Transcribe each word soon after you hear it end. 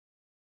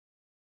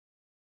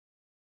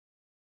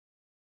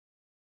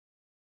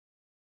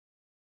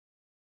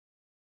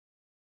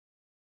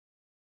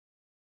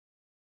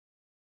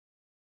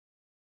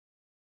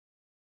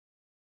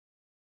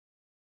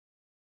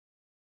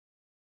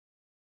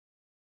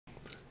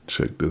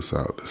Check this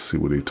out. Let's see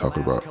what they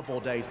talking about. Couple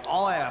of days,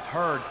 all I have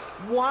heard,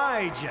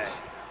 why, Jay?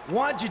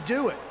 Why'd you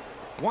do it?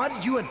 Why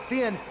did you and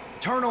Finn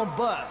turn on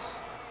Buzz?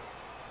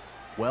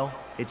 Well,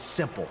 it's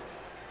simple.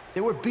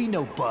 There would be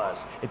no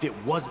Buzz if it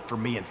wasn't for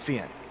me and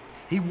Finn.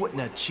 He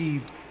wouldn't have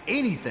achieved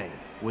anything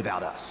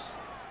without us.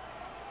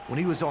 When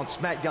he was on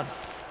SmackDown,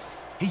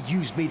 he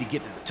used me to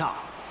get to the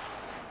top.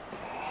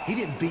 He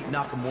didn't beat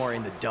Nakamura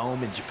in the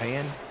Dome in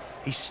Japan.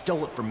 He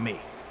stole it from me.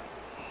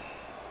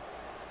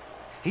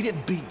 He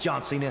didn't beat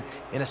John Cena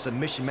in a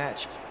submission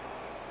match.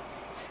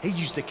 He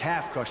used the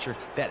calf crusher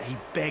that he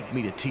begged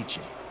me to teach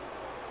him.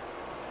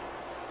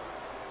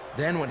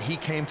 Then when he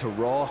came to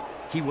Raw,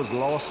 he was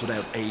lost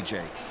without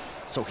AJ.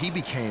 So he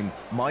became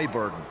my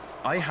burden.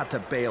 I had to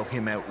bail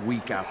him out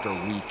week after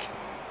week.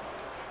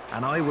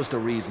 And I was the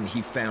reason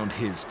he found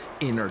his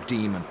inner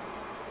demon.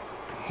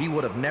 He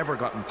would have never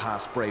gotten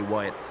past Bray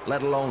Wyatt,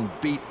 let alone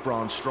beat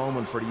Braun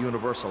Strowman for the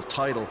Universal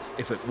title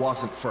if it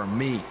wasn't for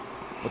me.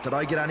 But did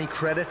I get any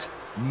credit?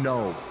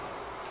 No.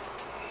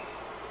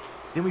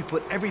 Then we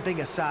put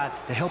everything aside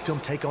to help him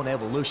take on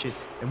Evolution.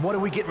 And what do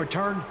we get in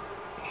return?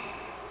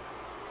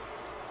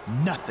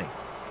 Nothing.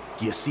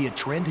 Do you see a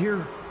trend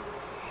here?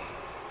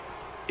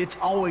 It's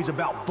always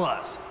about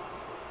Buzz.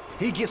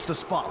 He gets the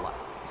spotlight.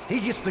 He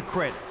gets the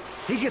credit.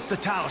 He gets the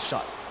title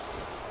shot.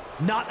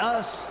 Not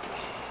us.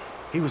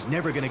 He was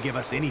never going to give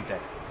us anything.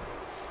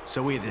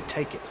 So we had to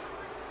take it.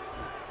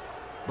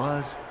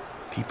 Buzz,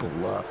 people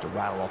love to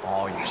rattle off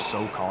all your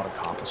so-called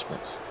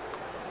accomplishments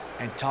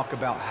and talk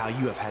about how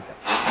you have had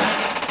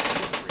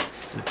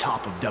to the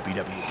top of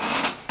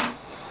WWE.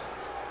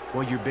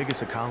 Well, your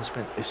biggest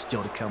accomplishment is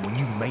still to come when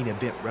you main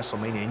event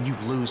WrestleMania and you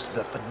lose to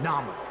the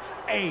phenomenal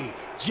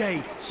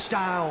AJ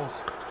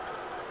Styles.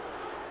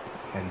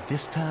 And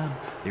this time,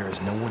 there is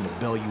no one to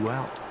bail you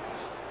out.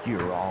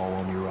 You're all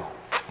on your own.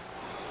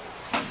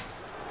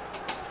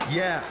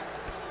 Yeah,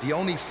 the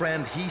only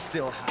friend he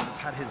still has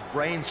had his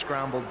brain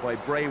scrambled by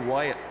Bray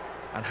Wyatt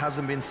and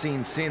hasn't been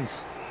seen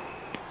since.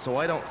 So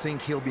I don't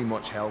think he'll be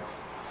much help.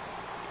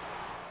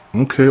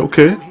 Okay.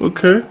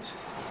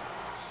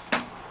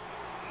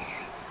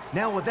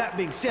 Now, with that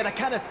being said, I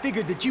kind of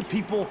figured that you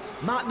people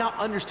might not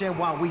understand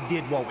why we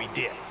did what we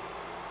did.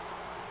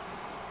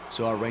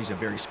 So I arranged a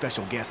very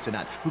special guest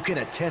tonight who can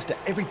attest to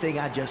everything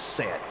I just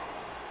said.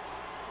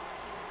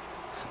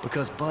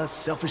 Because Buzz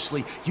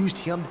selfishly used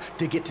him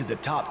to get to the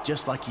top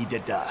just like he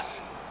did to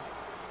us.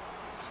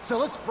 So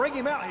let's bring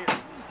him out here.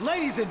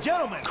 Ladies and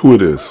gentlemen. Who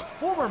it is?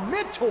 Former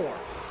mentor,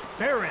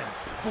 Baron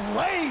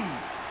Blade.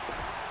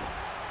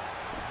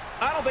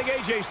 I don't think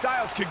AJ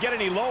Styles could get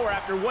any lower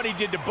after what he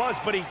did to Buzz,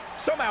 but he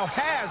somehow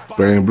has.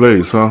 Baron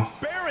Blaze, huh?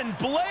 Baron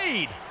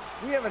Blade.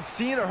 We haven't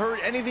seen or heard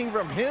anything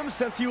from him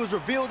since he was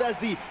revealed as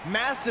the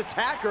masked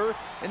attacker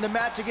in the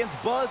match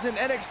against Buzz in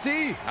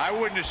NXT. I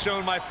wouldn't have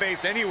shown my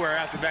face anywhere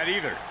after that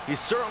either. He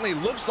certainly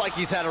looks like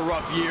he's had a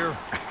rough year.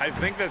 I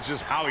think that's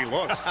just how he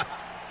looks.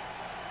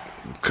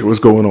 Okay, what's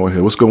going on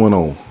here? What's going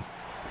on?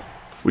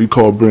 We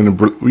call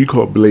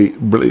Blade.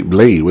 What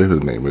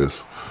his name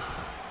is?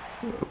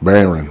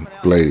 Baron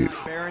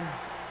Blaze. Baron,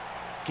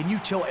 can you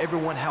tell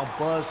everyone how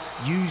Buzz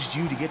used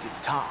you to get to the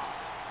top?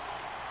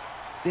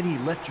 Then he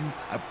left you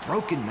a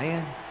broken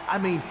man. I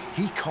mean,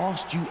 he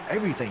cost you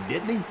everything,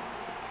 didn't he?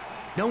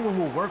 No one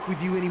will work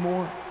with you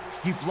anymore.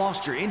 You've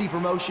lost your indie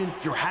promotion,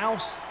 your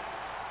house,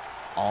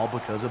 all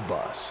because of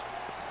Buzz.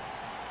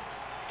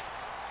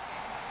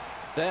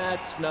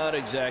 That's not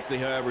exactly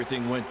how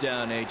everything went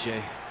down,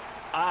 AJ.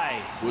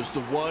 I was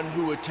the one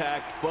who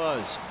attacked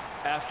Buzz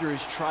after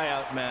his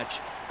tryout match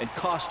and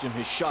cost him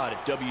his shot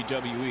at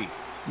WWE.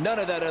 None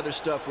of that other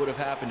stuff would have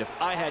happened if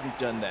I hadn't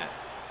done that.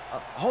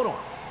 Hold on.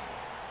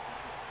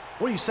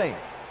 What are you saying?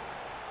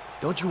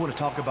 Don't you want to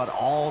talk about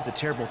all the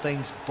terrible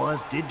things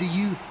Buzz did to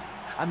you?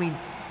 I mean,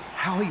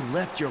 how he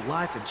left your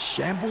life in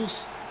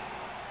shambles?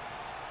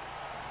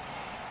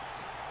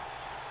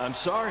 I'm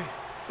sorry,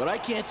 but I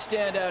can't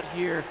stand out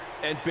here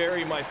and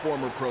bury my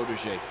former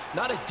protege.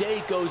 Not a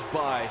day goes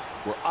by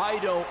where I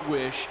don't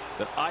wish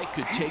that I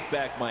could take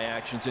back my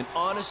actions. And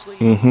honestly,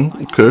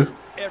 Okay.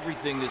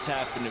 Everything that's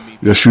happened to me.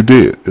 Yes, you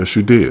did. Yes,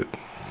 you did.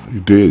 You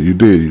did. You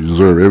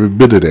deserve every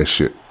bit of that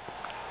shit.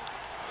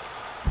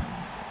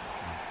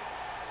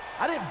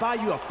 I didn't buy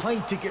you a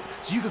plane ticket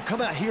so you could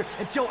come out here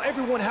and tell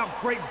everyone how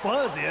great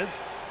Buzz is.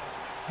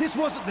 This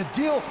wasn't the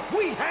deal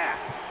we had.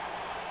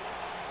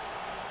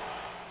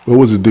 What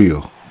was the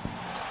deal?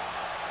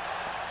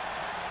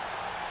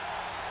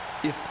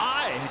 If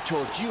I had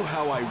told you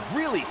how I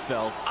really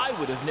felt, I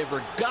would have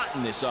never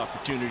gotten this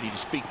opportunity to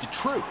speak the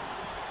truth.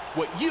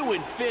 What you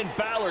and Finn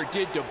Balor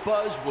did to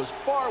Buzz was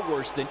far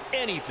worse than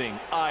anything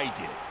I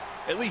did.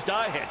 At least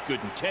I had good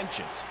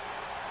intentions.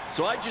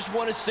 So I just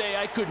want to say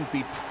I couldn't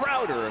be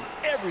prouder of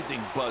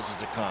everything Buzz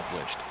has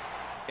accomplished.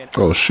 And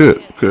Oh shit.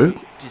 Okay.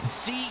 to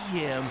see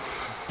him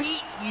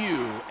beat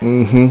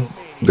you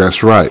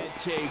That's right. and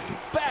take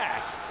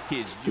back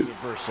his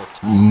Universal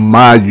title.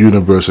 My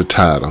Universal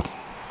title.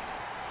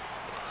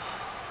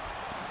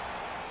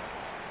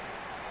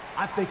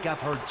 I think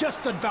I've heard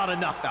just about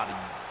enough out of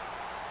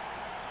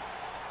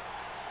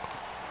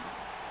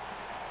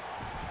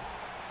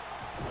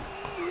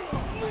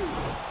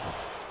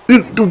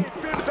Finn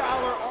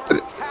Balor are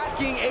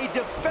attacking a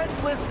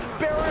defenseless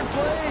Baron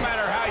Blade. No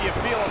matter how you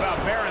feel about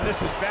Baron,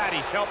 this is bad.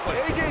 He's helpless.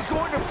 AJ's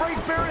going to break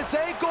Baron's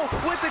ankle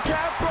with the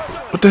calf crusher.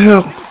 What the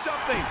hell? Do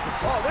something.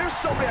 Oh, there's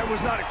somebody I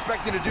was not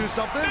expecting to do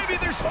something. Maybe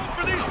there's hope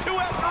for these two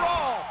after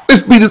all.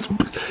 Let's beat this.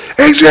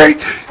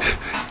 AJ,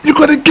 you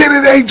gonna get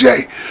it,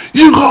 AJ.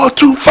 You go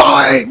too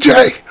far,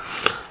 AJ.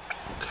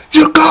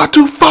 You go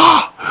too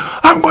far.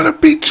 I'm gonna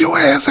beat your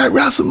ass at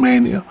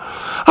WrestleMania.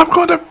 I'm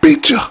gonna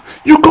beat you.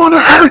 You're gonna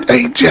hurt,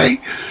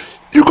 AJ.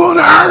 You're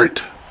gonna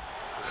hurt.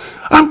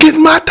 I'm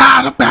getting my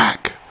title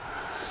back.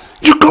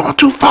 You're going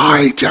too far,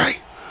 AJ.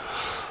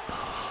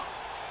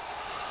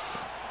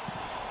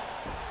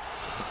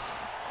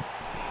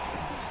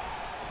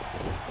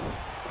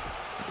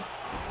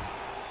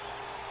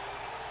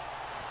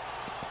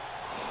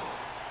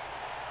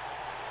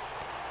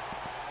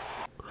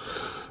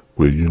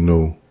 Well, you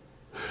know,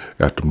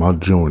 after my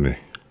journey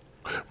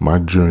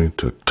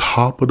to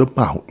top of the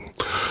mountain,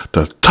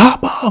 the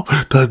top of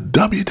the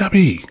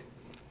WWE,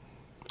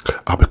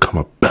 I become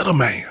a better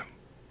man,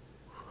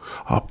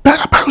 a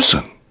better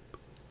person.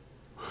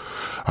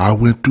 I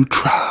went through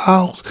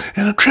trials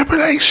and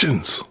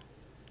tribulations,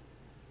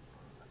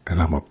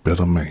 and I'm a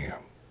better man.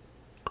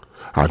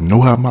 I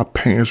know how my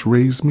parents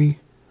raised me.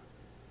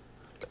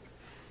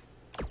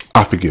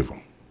 I forgive them.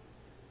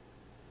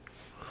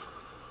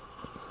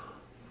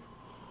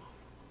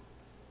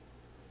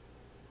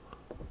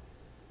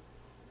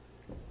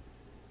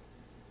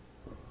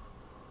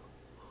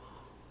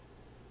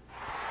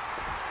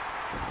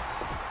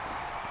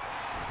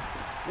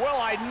 Well,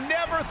 I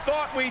never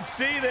thought we'd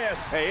see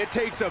this. Hey, it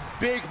takes a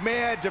big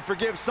man to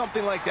forgive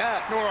something like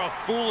that. Nor a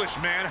foolish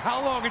man.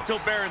 How long until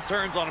Baron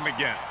turns on him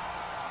again?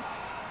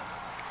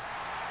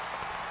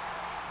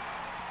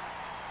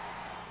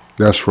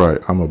 That's right.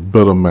 I'm a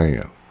better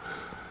man.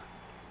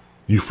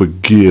 You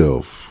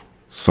forgive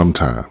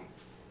sometime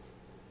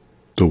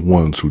the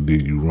ones who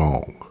did you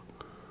wrong.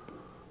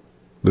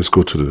 Let's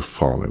go to the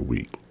following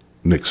week,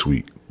 next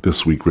week,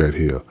 this week right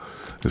here,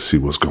 and see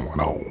what's going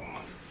on.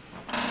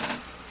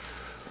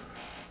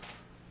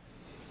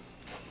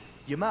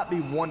 You might be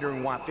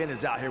wondering why Finn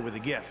is out here with a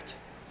gift.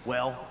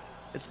 Well,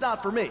 it's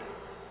not for me.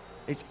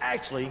 It's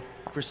actually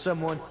for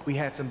someone we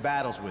had some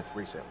battles with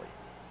recently.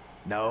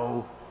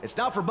 No, it's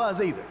not for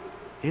Buzz either.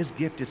 His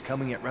gift is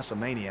coming at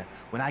WrestleMania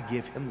when I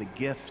give him the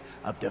gift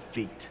of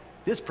defeat.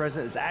 This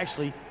present is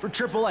actually for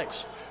Triple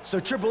H. So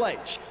Triple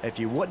H, if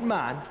you wouldn't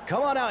mind,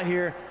 come on out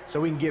here so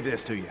we can give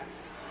this to you.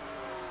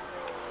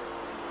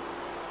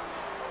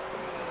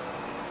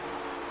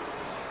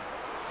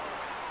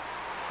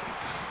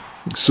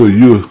 So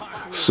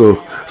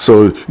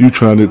you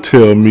trying to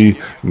tell me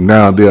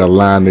now they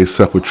align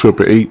themselves with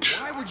Triple H?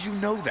 Why would you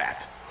know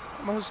that?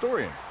 I'm a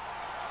historian.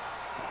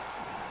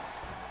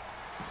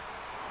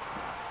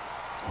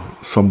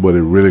 Somebody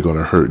really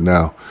gonna hurt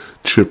now.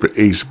 Triple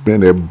H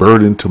been a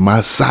burden to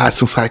my side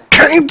since I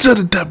came to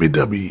the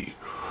WWE.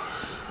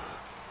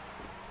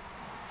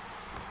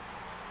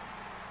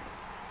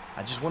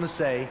 I just want to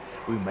say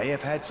we may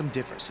have had some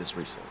differences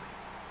recently.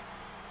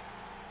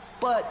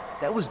 But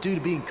that was due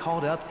to being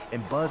caught up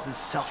in Buzz's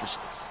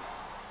selfishness.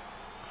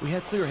 We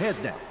have clear heads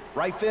now,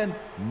 right, Finn?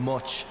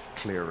 Much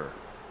clearer.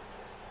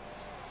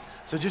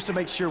 So just to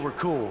make sure we're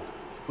cool,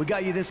 we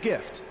got you this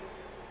gift.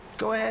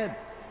 Go ahead,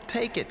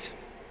 take it.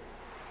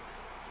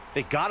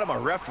 They got him a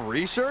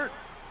referee shirt?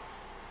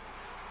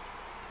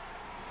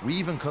 We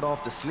even cut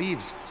off the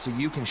sleeves so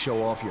you can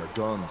show off your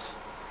guns.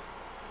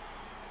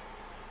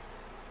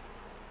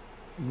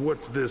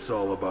 What's this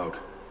all about?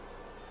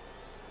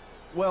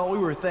 Well, we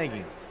were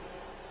thinking,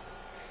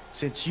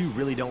 since you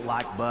really don't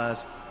like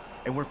Buzz,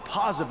 and we're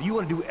positive you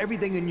want to do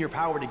everything in your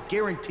power to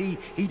guarantee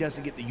he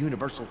doesn't get the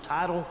Universal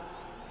title,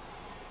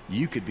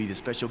 you could be the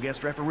special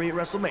guest referee at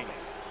WrestleMania.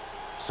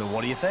 So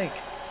what do you think?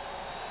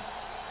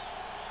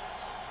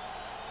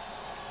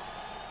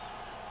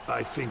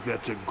 I think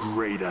that's a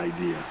great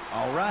idea.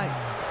 All right.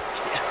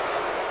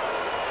 Yes.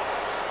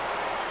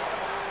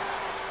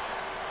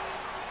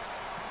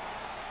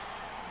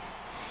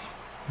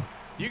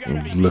 You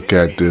gotta be Look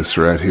kidding at me. this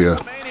right here.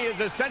 WrestleMania is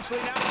essentially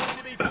now going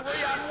to be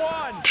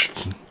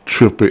 3-on-1.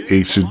 Triple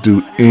H should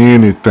do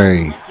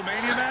anything.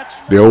 WrestleMania match?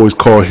 They always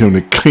call him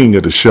the king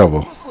of the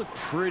shovel. This looks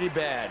pretty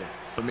bad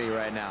for me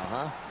right now,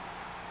 huh?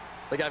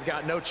 Like I've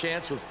got no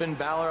chance with Finn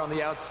Balor on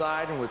the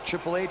outside and with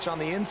Triple H on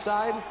the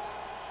inside?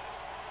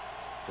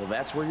 Well,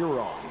 that's where you're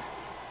wrong.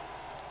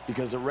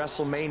 Because at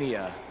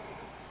WrestleMania,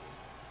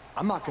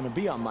 I'm not going to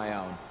be on my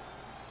own.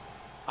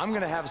 I'm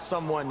going to have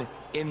someone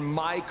in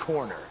my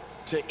corner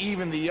to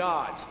even the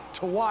odds,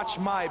 to watch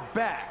my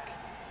back.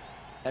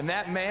 And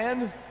that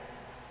man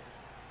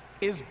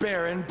is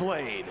Baron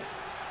Blade.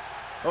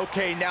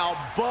 Okay,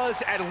 now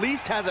Buzz at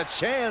least has a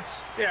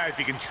chance. Yeah, if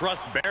you can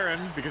trust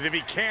Baron, because if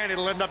he can,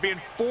 it'll end up being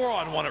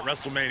 4-on-1 at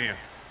WrestleMania.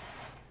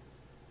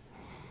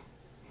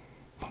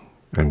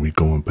 And we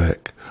going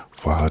back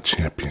for our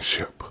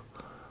championship.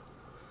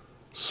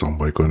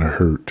 Somebody gonna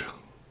hurt.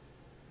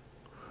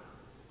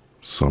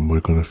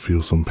 Somebody gonna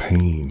feel some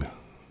pain.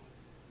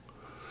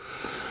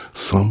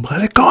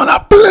 somebody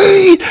gonna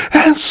bleed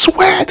and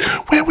sweat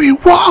when we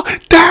walk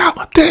down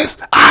this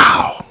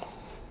aisle.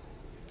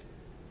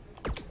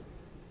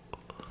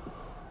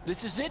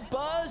 This is it,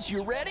 Buzz.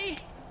 You ready?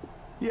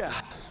 Yeah,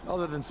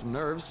 other than some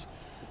nerves.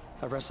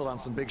 I've wrestled on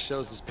some big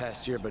shows this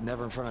past year, but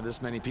never in front of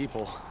this many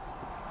people.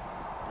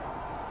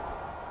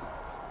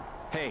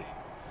 Hey,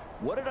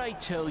 what did I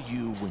tell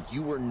you when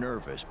you were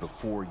nervous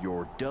before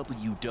your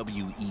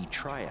WWE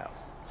tryout?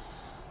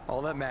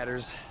 All that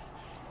matters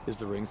is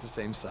the ring's the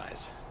same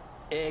size.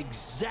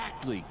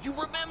 Exactly. You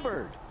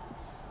remembered.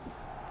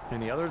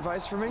 Any other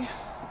advice for me?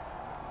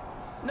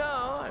 No,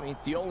 I mean,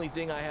 the only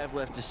thing I have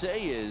left to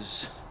say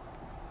is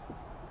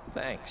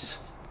thanks.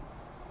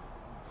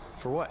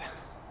 For what?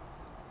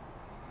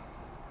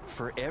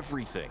 For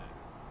everything.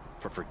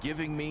 For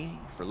forgiving me,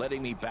 for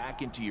letting me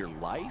back into your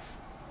life.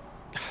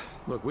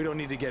 Look, we don't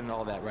need to get into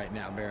all that right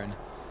now, Baron.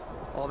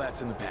 All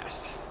that's in the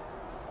past.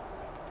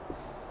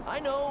 I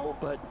know,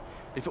 but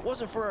if it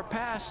wasn't for our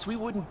past, we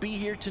wouldn't be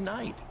here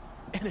tonight.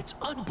 And it's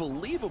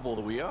unbelievable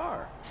that we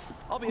are.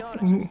 I'll be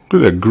honest.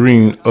 Look at that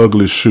green,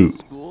 ugly shoot.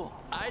 School,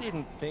 I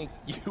didn't think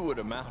you would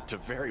amount to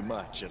very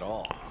much at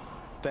all.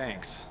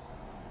 Thanks.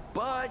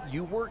 But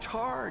you worked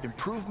hard and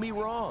proved me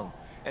wrong.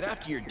 And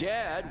after your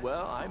dad,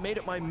 well, I made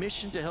it my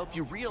mission to help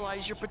you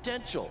realize your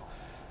potential.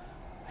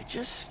 I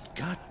just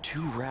got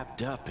too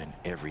wrapped up in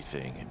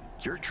everything, and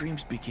your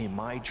dreams became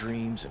my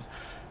dreams, and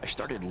I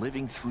started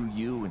living through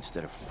you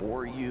instead of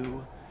for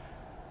you.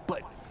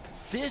 But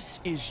this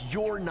is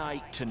your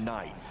night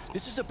tonight.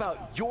 This is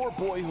about your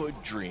boyhood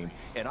dream,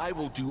 and I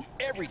will do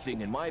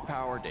everything in my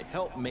power to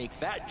help make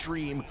that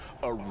dream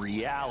a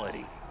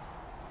reality.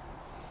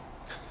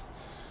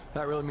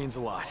 That really means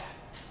a lot.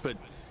 But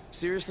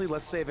seriously,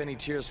 let's save any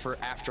tears for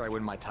after I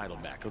win my title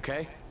back,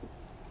 okay?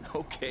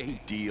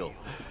 Okay, deal.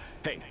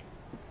 Hey,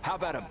 how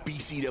about a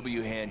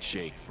BCW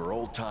handshake for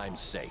old time's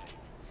sake?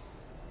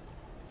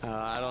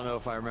 I don't know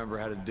if I remember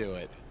how to do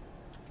it.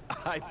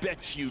 I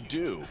bet you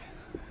do.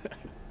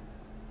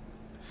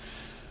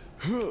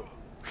 Why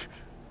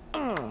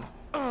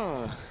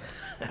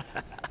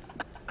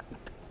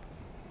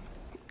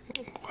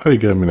you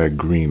got me that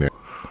green?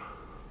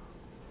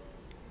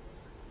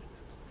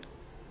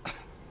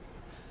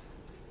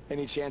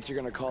 Any chance you're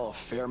gonna call a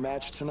fair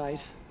match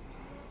tonight?